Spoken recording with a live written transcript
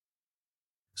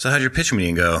So how'd your pitch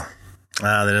meeting go?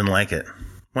 They didn't like it.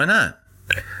 Why not?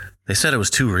 They said it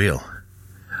was too real.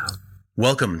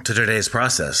 Welcome to today's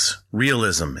process.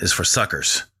 Realism is for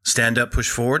suckers. Stand up,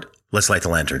 push forward. Let's light the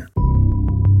lantern.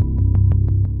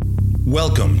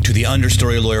 Welcome to the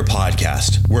Understory Lawyer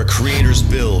Podcast, where creators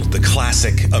build the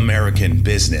classic American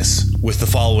business with the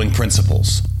following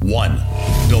principles. 1.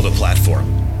 Build a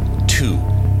platform. 2.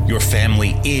 Your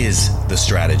family is the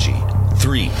strategy.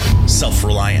 3.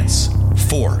 Self-reliance.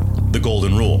 4. The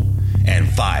golden rule. And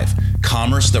 5.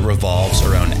 Commerce that revolves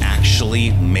around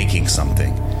actually making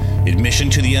something. Admission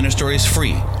to the Understory is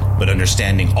free, but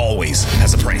understanding always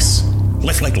has a price.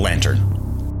 Let's light the lantern.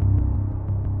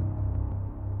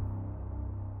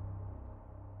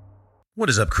 What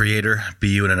is up, creator? Be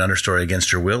you in an understory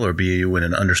against your will, or be you in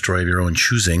an understory of your own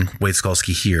choosing? Wade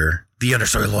Skalski here, the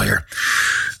Understory Lawyer.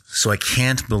 So I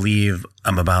can't believe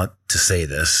I'm about to say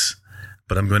this,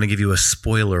 but I'm going to give you a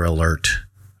spoiler alert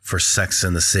for Sex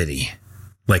and the City.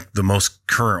 Like the most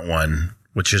current one,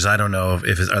 which is, I don't know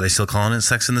are they still calling it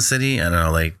Sex and the City? I don't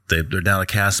know, like they're down a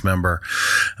cast member.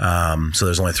 So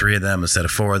there's only 3 of them instead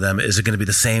of 4 of them. Is it going to be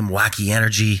the same wacky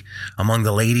energy among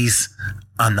the ladies?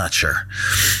 I'm not sure.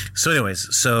 So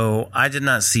anyways, so I did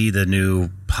not see the new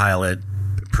pilot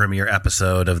premiere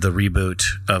episode of the reboot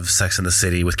of Sex and the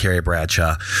City with Carrie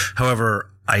Bradshaw. However,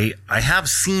 I have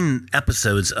seen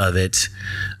episodes of it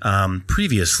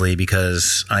previously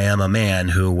because I am a man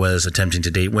who was attempting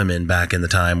to date women back in the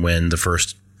time when the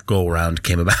first go around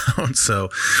came about. So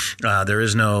there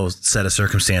is no set of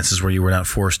circumstances where you were not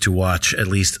forced to watch at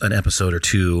least an episode or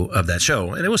 2 of that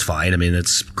show. And it was fine. I mean,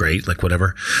 it's great, like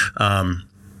whatever.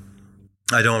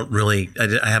 I don't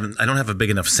have a big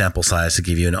enough sample size to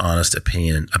give you an honest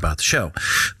opinion about the show,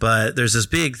 but there's this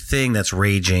big thing that's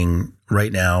raging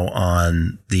right now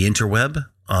on the interweb,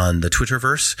 on the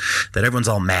Twitterverse, that everyone's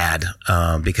all mad,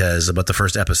 because about the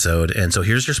first episode. And so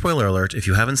here's your spoiler alert. If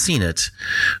you haven't seen it,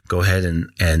 go ahead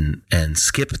and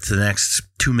skip to the next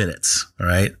 2 minutes. All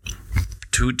right.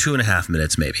 2.5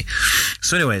 minutes, maybe.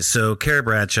 So anyways, so Carrie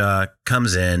Bradshaw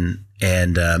comes in,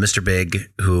 and Mr. Big,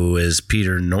 who is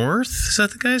Peter North, is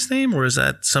that the guy's name? Or is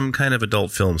that some kind of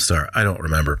adult film star? I don't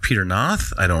remember. Peter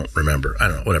Noth? I don't remember. I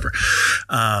don't know. Whatever.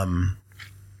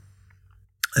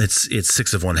 It's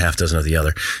 6 of one, half dozen of the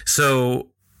other. So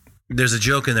there's a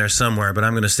joke in there somewhere, but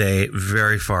I'm going to stay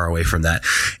very far away from that.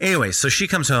 Anyway, so she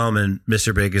comes home, and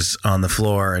Mr. Big is on the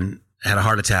floor and had a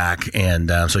heart attack, and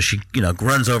so she,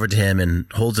 runs over to him and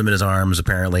holds him in his arms,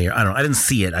 apparently. I don't know. I didn't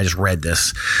see it. I just read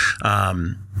this.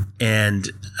 And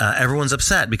everyone's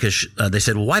upset because they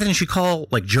said, well, why didn't she call,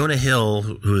 like Jonah Hill,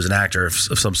 who is an actor of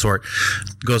some sort,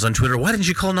 goes on Twitter, why didn't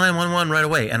you call 911 right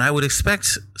away? And I would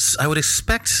expect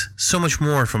so much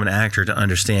more from an actor to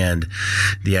understand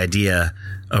the idea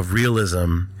of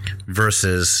realism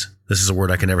versus, this is a word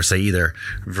I can never say either,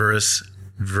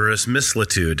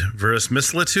 verisimilitude.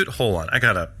 Hold on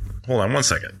 1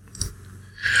 second.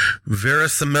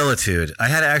 Verisimilitude. I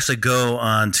had to actually go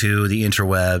onto the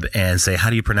interweb and say, how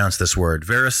do you pronounce this word?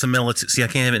 Verisimilitude. See, I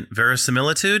can't even.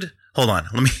 Verisimilitude? Hold on.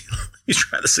 Let me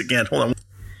try this again. Hold on.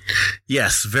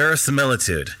 Yes,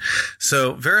 verisimilitude.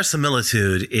 So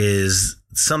verisimilitude is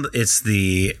what is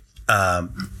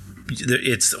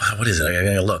it? I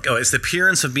gotta look. Oh, it's the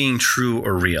appearance of being true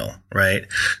or real, right?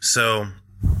 So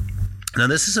now,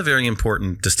 this is a very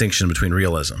important distinction between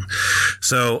realism.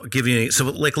 So,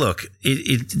 look,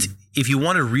 if you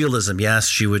wanted realism, yes,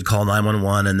 she would call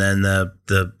 911, and then the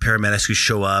paramedics would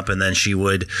show up, and then she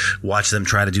would watch them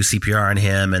try to do CPR on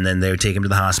him, and then they would take him to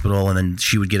the hospital, and then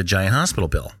she would get a giant hospital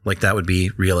bill. Like, that would be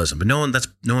realism. But no one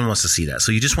wants to see that.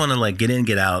 So you just want to, like, get in,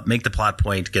 get out, make the plot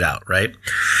point, get out, right?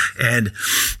 And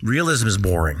realism is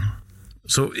boring.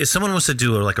 So if someone was to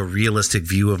do a realistic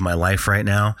view of my life right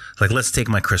now, like let's take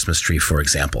my Christmas tree, for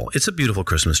example. It's a beautiful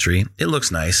Christmas tree. It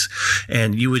looks nice.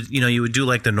 And you would do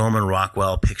like the Norman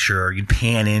Rockwell picture. You'd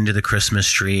pan into the Christmas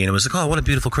tree, and it was like, oh, what a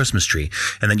beautiful Christmas tree.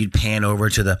 And then you'd pan over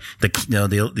to the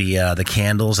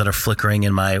candles that are flickering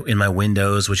in my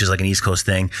windows, which is like an East Coast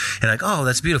thing. And like, oh,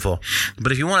 that's beautiful.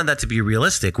 But if you wanted that to be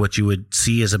realistic, what you would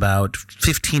see is about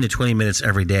 15 to 20 minutes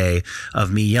every day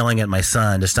of me yelling at my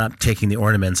son to stop taking the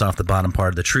ornaments off the bottom part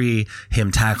of the tree,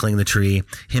 him tackling the tree,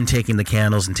 him taking the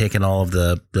candles and taking all of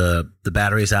the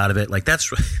batteries out of it. Like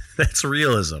that's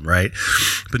realism, right?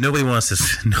 But nobody wants to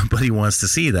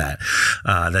see that.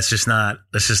 That's just not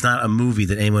a movie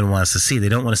that anyone wants to see. They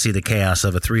don't want to see the chaos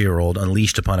of a 3-year-old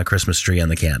unleashed upon a Christmas tree on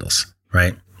the candles,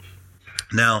 right?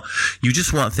 Now, you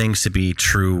just want things to be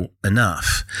true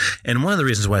enough. And one of the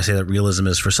reasons why I say that realism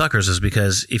is for suckers is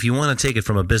because if you want to take it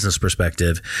from a business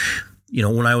perspective,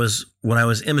 when I was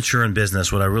immature in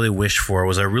business, what I really wished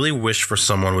for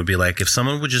someone would be like, if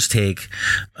someone would just take,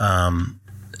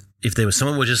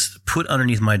 someone would just put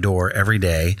underneath my door every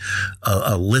day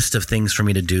a list of things for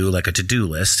me to do, like a to-do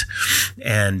list,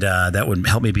 and that would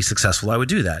help me be successful, I would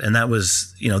do that. And that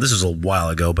was, this was a while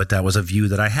ago, but that was a view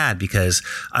that I had because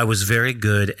I was very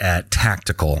good at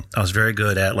tactical. I was very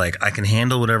good at I can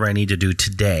handle whatever I need to do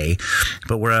today.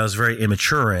 But where I was very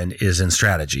immature in is in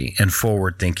strategy and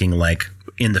forward thinking,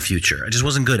 in the future. I just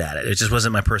wasn't good at it. It just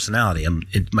wasn't my personality.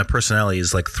 My personality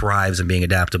is thrives in being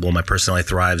adaptable. My personality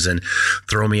thrives in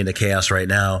throw me into chaos right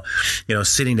now.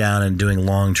 Sitting down and doing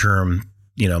long-term,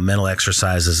 mental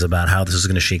exercises about how this is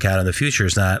going to shake out in the future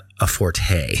is not a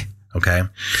forte. Okay.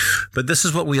 But this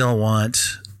is what we all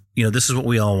want. This is what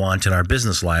we all want in our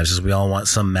business lives is we all want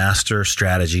some master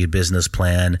strategy, business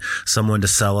plan, someone to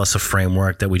sell us a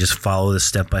framework that we just follow the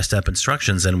step-by-step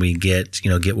instructions and we get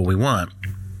what we want.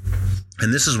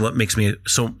 And this is what makes me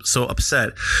so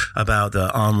upset about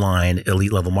the online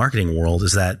elite level marketing world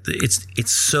is that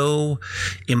it's so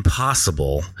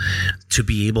impossible to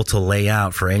be able to lay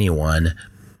out for anyone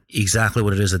exactly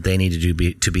what it is that they need to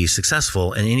do to be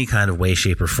successful in any kind of way,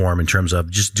 shape, or form in terms of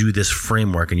just do this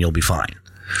framework and you'll be fine.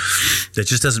 That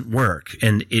just doesn't work.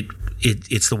 And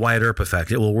it's the Wyatt Earp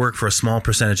effect. It will work for a small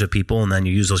percentage of people, and then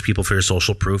you use those people for your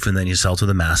social proof, and then you sell to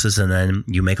the masses, and then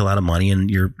you make a lot of money, and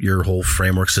your whole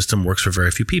framework system works for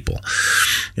very few people.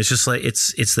 It's just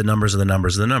it's the numbers of the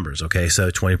numbers of the numbers. Okay, so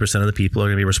 20% of the people are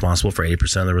going to be responsible for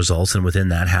 80% of the results, and within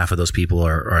that, half of those people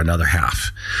are another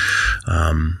half,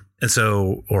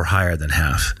 or higher than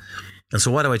half. And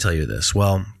so, why do I tell you this?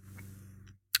 Well,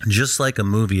 just like a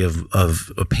movie of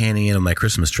a panning in of my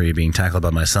Christmas tree being tackled by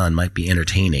my son might be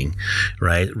entertaining,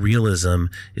 right? Realism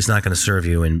is not going to serve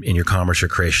you in your commerce, your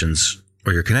creations,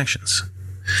 or your connections.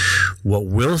 What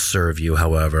will serve you,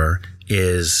 however,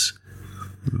 is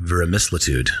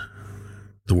verisimilitude.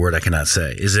 The word I cannot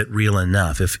say. Is it real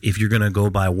enough? If you're going to go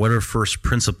by what are first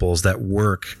principles that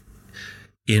work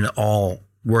in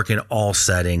all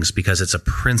settings because it's a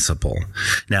principle.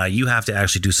 Now you have to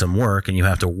actually do some work and you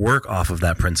have to work off of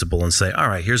that principle and say, all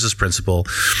right, here's this principle.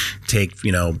 Take,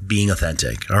 being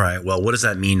authentic. All right. Well, what does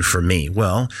that mean for me?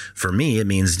 Well, for me, it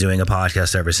means doing a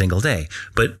podcast every single day,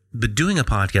 but doing a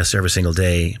podcast every single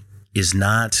day is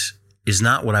not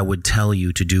what I would tell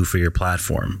you to do for your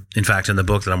platform. In fact, in the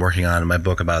book that I'm working on, in my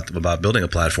book about building a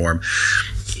platform,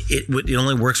 it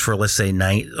only works for, let's say,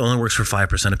 only works for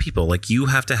 5% of people. You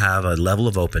have to have a level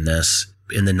of openness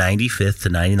in the 95th to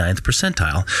 99th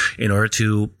percentile in order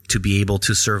to be able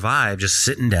to survive just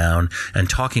sitting down and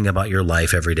talking about your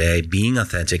life every day, being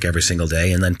authentic every single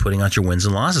day, and then putting out your wins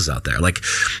and losses out there.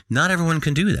 Not everyone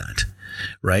can do that.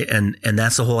 Right. And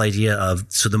that's the whole idea of,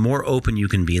 so the more open you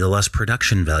can be, the less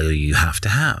production value you have to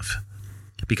have,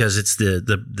 because it's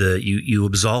you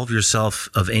absolve yourself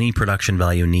of any production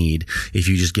value need if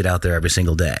you just get out there every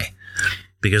single day,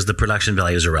 because the production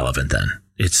value is irrelevant then.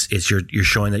 You're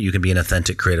showing that you can be an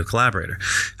authentic creative collaborator.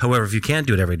 However, if you can't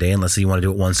do it every day, unless you want to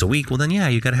do it once a week, well then, yeah,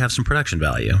 you got to have some production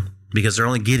value. Because they're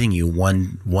only giving you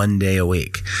one day a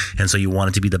week. And so you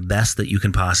want it to be the best that you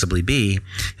can possibly be.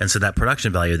 And so that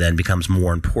production value then becomes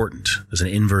more important. There's an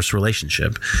inverse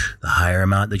relationship. The higher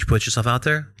amount that you put yourself out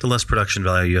there, the less production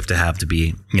value you have to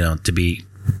be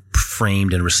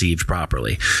framed and received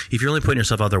properly. If you're only putting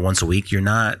yourself out there once a week, you're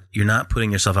not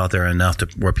putting yourself out there enough to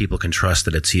where people can trust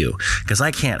that it's you. Because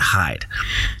I can't hide.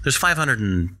 There's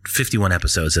 551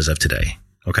 episodes as of today.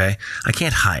 Okay. I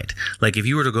can't hide. If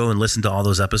you were to go and listen to all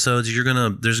those episodes,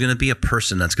 there's going to be a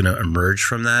person that's going to emerge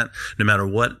from that. No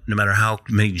matter how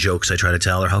many jokes I try to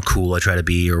tell or how cool I try to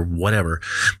be or whatever,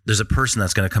 there's a person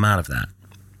that's going to come out of that.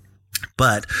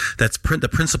 But that's the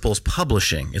principle is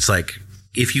publishing. It's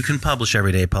if you can publish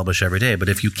every day, publish every day. But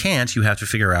if you can't, you have to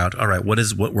figure out, all right,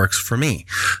 what works for me?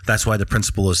 That's why the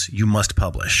principle is you must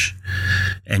publish.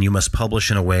 And you must publish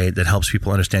in a way that helps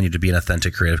people understand you to be an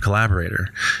authentic creative collaborator.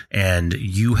 And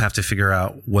you have to figure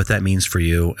out what that means for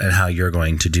you and how you're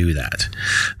going to do that.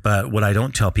 But what I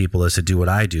don't tell people is to do what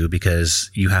I do,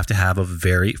 because you have to have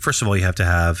first of all, you have to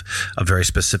have a very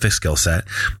specific skill set.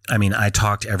 I mean, I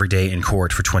talked every day in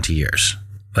court for 20 years.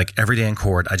 Every day in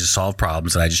court, I just solved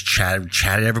problems and I just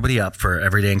chatted everybody up for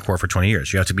every day in court for 20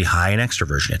 years. You have to be high in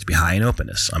extroversion. You have to be high in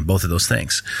openness on both of those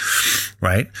things,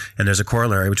 right? And there's a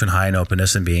corollary between high in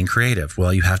openness and being creative.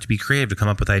 Well, you have to be creative to come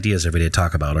up with ideas every day to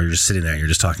talk about, or you're just sitting there and you're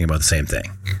just talking about the same thing.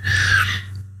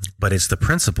 But it's the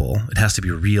principle. It has to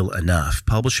be real enough.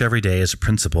 Publish every day is a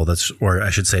principle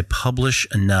publish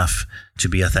enough to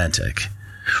be authentic.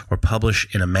 or publish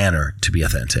in a manner to be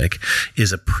authentic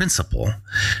is a principle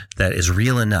that is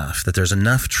real enough, that there's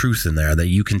enough truth in there that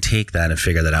you can take that and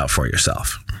figure that out for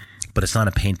yourself. But it's not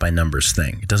a paint by numbers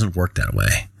thing. It doesn't work that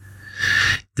way.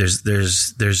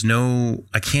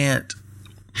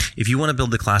 If you want to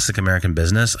build the classic American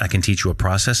business, I can teach you a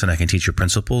process and I can teach you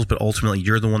principles, but ultimately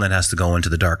you're the one that has to go into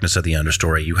the darkness of the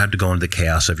understory. You have to go into the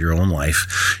chaos of your own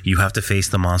life. You have to face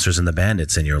the monsters and the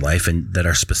bandits in your life and that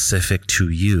are specific to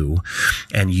you.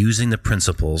 And using the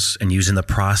principles and using the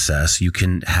process, you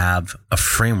can have a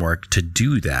framework to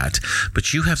do that,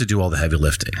 but you have to do all the heavy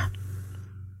lifting.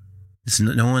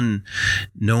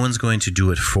 No one's going to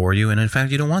do it for you. And in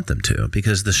fact, you don't want them to,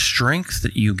 because the strength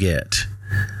that you get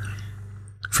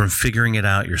from figuring it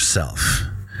out yourself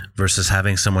versus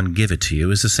having someone give it to you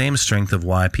is the same strength of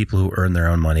why people who earn their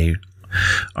own money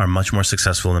are much more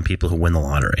successful than people who win the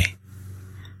lottery.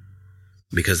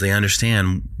 Because they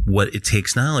understand what it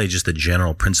takes, not only just the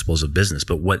general principles of business,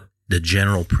 but what the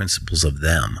general principles of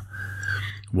them.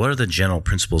 What are the general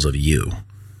principles of you?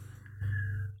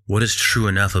 What is true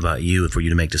enough about you for you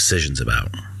to make decisions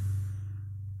about?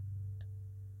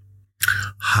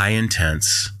 High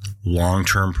intense,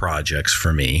 long-term projects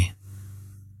for me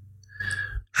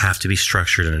have to be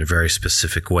structured in a very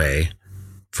specific way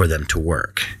for them to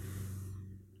work.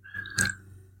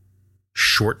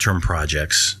 Short-term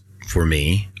projects for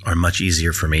me are much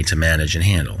easier for me to manage and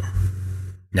handle.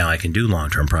 Now I can do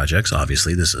long-term projects.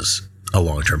 Obviously, this is a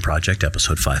long-term project,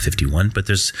 episode 551, but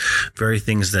there's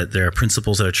there are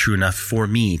principles that are true enough for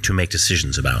me to make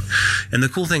decisions about. And the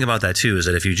cool thing about that too is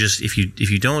that if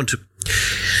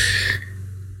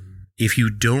you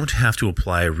don't have to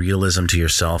apply realism to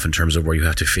yourself in terms of where you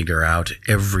have to figure out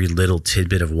every little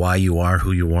tidbit of why you are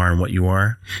who you are and what you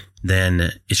are,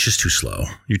 then it's just too slow.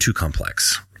 You're too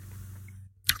complex.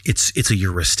 It's a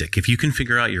heuristic. If you can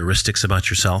figure out heuristics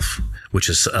about yourself, which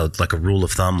is like a rule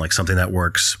of thumb, like something that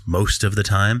works most of the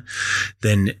time,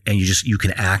 then you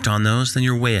can act on those, then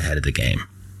you're way ahead of the game.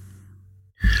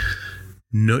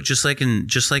 No, just like in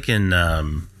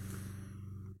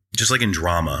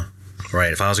drama,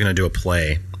 right? If I was going to do a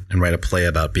play and write a play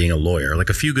about being a lawyer,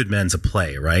 like A Few Good Men's a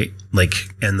play, right? Like,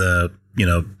 and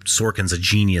Sorkin's a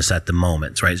genius at the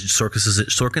moment, right?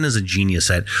 Sorkin is a genius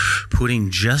at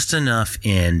putting just enough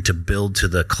in to build to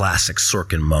the classic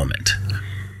Sorkin moment.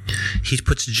 He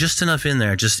puts just enough in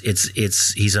there.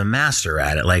 He's a master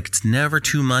at it. Like, it's never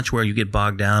too much where you get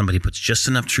bogged down, but he puts just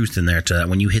enough truth in there to that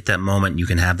when you hit that moment, you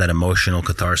can have that emotional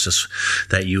catharsis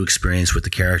that you experience with the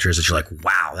characters that you're like,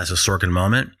 wow, that's a Sorkin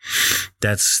moment.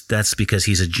 That's because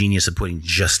he's a genius at putting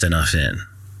just enough in.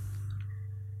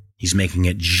 He's making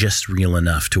it just real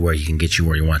enough to where he can get you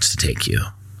where he wants to take you.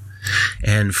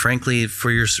 And frankly,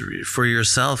 for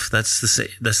yourself, that's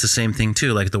the same thing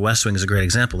too. Like, the West Wing is a great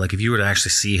example. Like, if you were to actually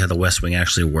see how the West Wing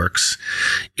actually works,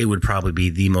 it would probably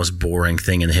be the most boring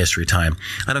thing in the history of time.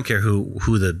 I don't care who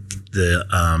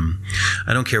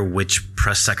I don't care which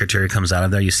press secretary comes out of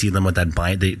there. You see them with that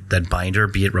binder,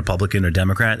 be it Republican or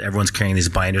Democrat. Everyone's carrying these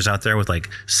binders out there with like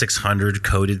 600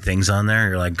 coded things on there.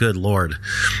 You're like, good Lord,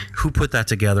 who put that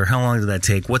together? How long did that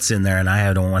take? What's in there? And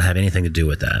I don't want to have anything to do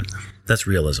with that. That's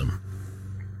realism.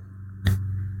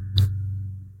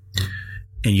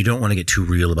 And you don't want to get too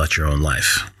real about your own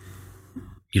life.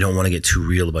 You don't want to get too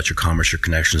real about your commerce, your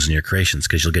connections, and your creations,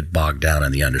 because you'll get bogged down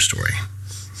in the understory.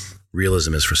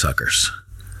 Realism is for suckers.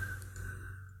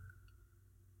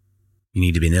 You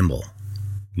need to be nimble.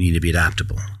 You need to be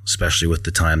adaptable, especially with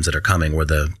the times that are coming where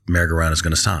the merry-go-round is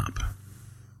going to stop.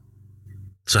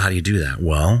 So how do you do that?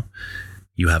 Well,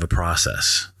 you have a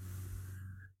process.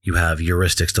 You have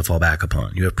heuristics to fall back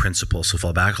upon. You have principles to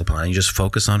fall back upon. And you just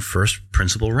focus on first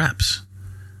principle reps.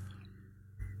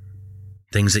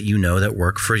 Things that you know that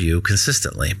work for you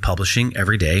consistently. Publishing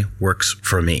every day works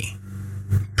for me.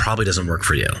 Probably doesn't work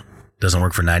for you. Doesn't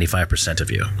work for 95% of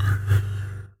you.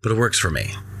 But it works for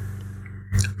me.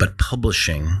 But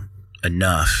publishing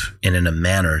enough and in a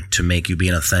manner to make you be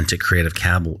an authentic creative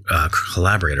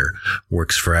collaborator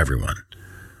works for everyone.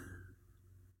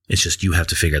 It's just you have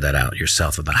to figure that out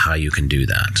yourself about how you can do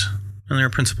that. And there are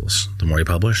principles. The more you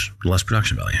publish, the less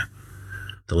production value.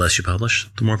 The less you publish,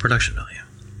 the more production value.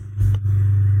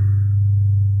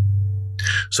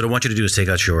 So what I want you to do is take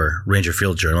out your Ranger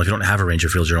Field Journal. If you don't have a Ranger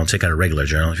Field Journal, take out a regular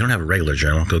journal. If you don't have a regular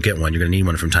journal, go get one. You're going to need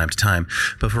one from time to time.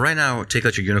 But for right now, take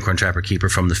out your Unicorn Trapper Keeper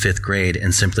from the 5th grade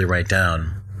and simply write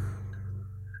down,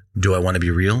 do I want to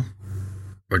be real,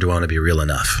 or do I want to be real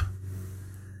enough?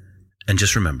 And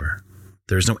just remember,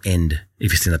 there is no end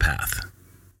if you stay in the path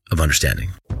of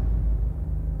understanding.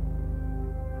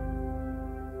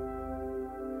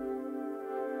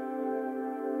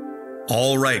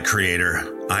 All right,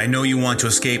 creator. I know you want to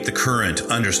escape the current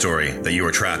understory that you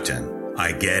are trapped in.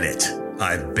 I get it.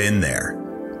 I've been there.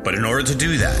 But in order to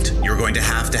do that, you're going to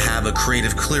have a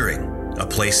creative clearing, a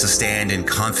place to stand in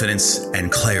confidence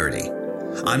and clarity.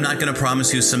 I'm not going to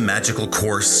promise you some magical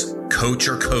course, coach,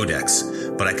 or codex,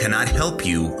 but I cannot help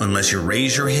you unless you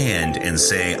raise your hand and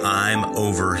say, I'm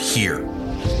over here.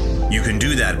 You can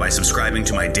do that by subscribing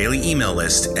to my daily email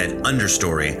list at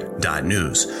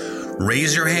understory.news.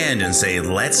 Raise your hand and say,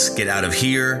 let's get out of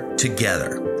here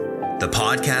together. The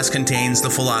podcast contains the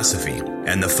philosophy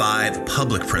and the 5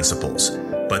 public principles,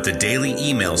 but the daily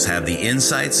emails have the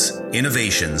insights,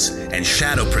 innovations, and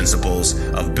shadow principles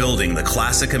of building the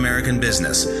classic American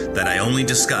business that I only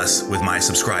discuss with my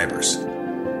subscribers.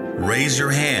 Raise your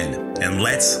hand and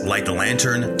let's light the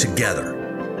lantern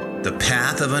together. The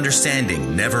path of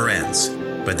understanding never ends,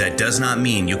 but that does not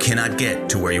mean you cannot get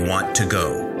to where you want to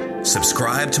go.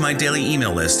 Subscribe to my daily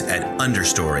email list at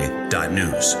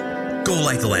understory.news. Go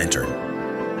light the lantern.